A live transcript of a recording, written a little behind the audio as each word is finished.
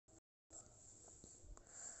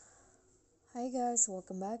Hi guys,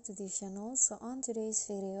 welcome back to this channel. So on today's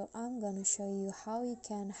video I'm gonna show you how you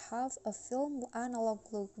can have a film analog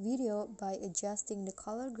look video by adjusting the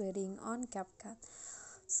color grading on CapCut.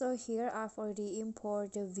 So here I've already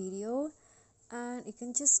imported the video, and you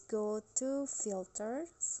can just go to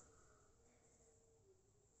filters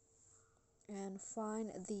and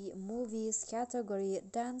find the movies category,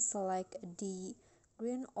 then select the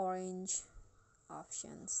green orange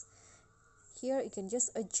options. Here you can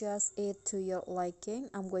just adjust it to your liking.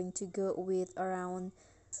 I'm going to go with around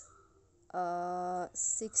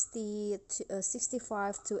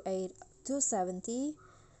 65 to 8 to 70,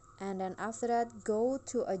 and then after that go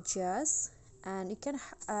to adjust, and you can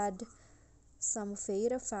add some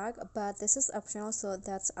fade effect, but this is optional, so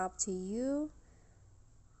that's up to you.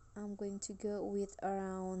 I'm going to go with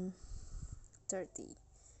around 30.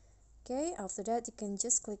 Okay, after that you can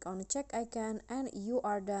just click on the check icon and you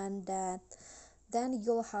are done. That then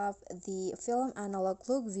you'll have the film analog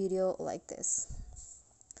look video like this.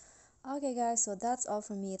 Okay guys, so that's all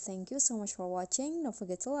from me. Thank you so much for watching. Don't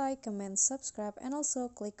forget to like, comment, subscribe, and also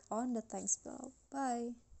click on the thanks bell.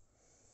 Bye.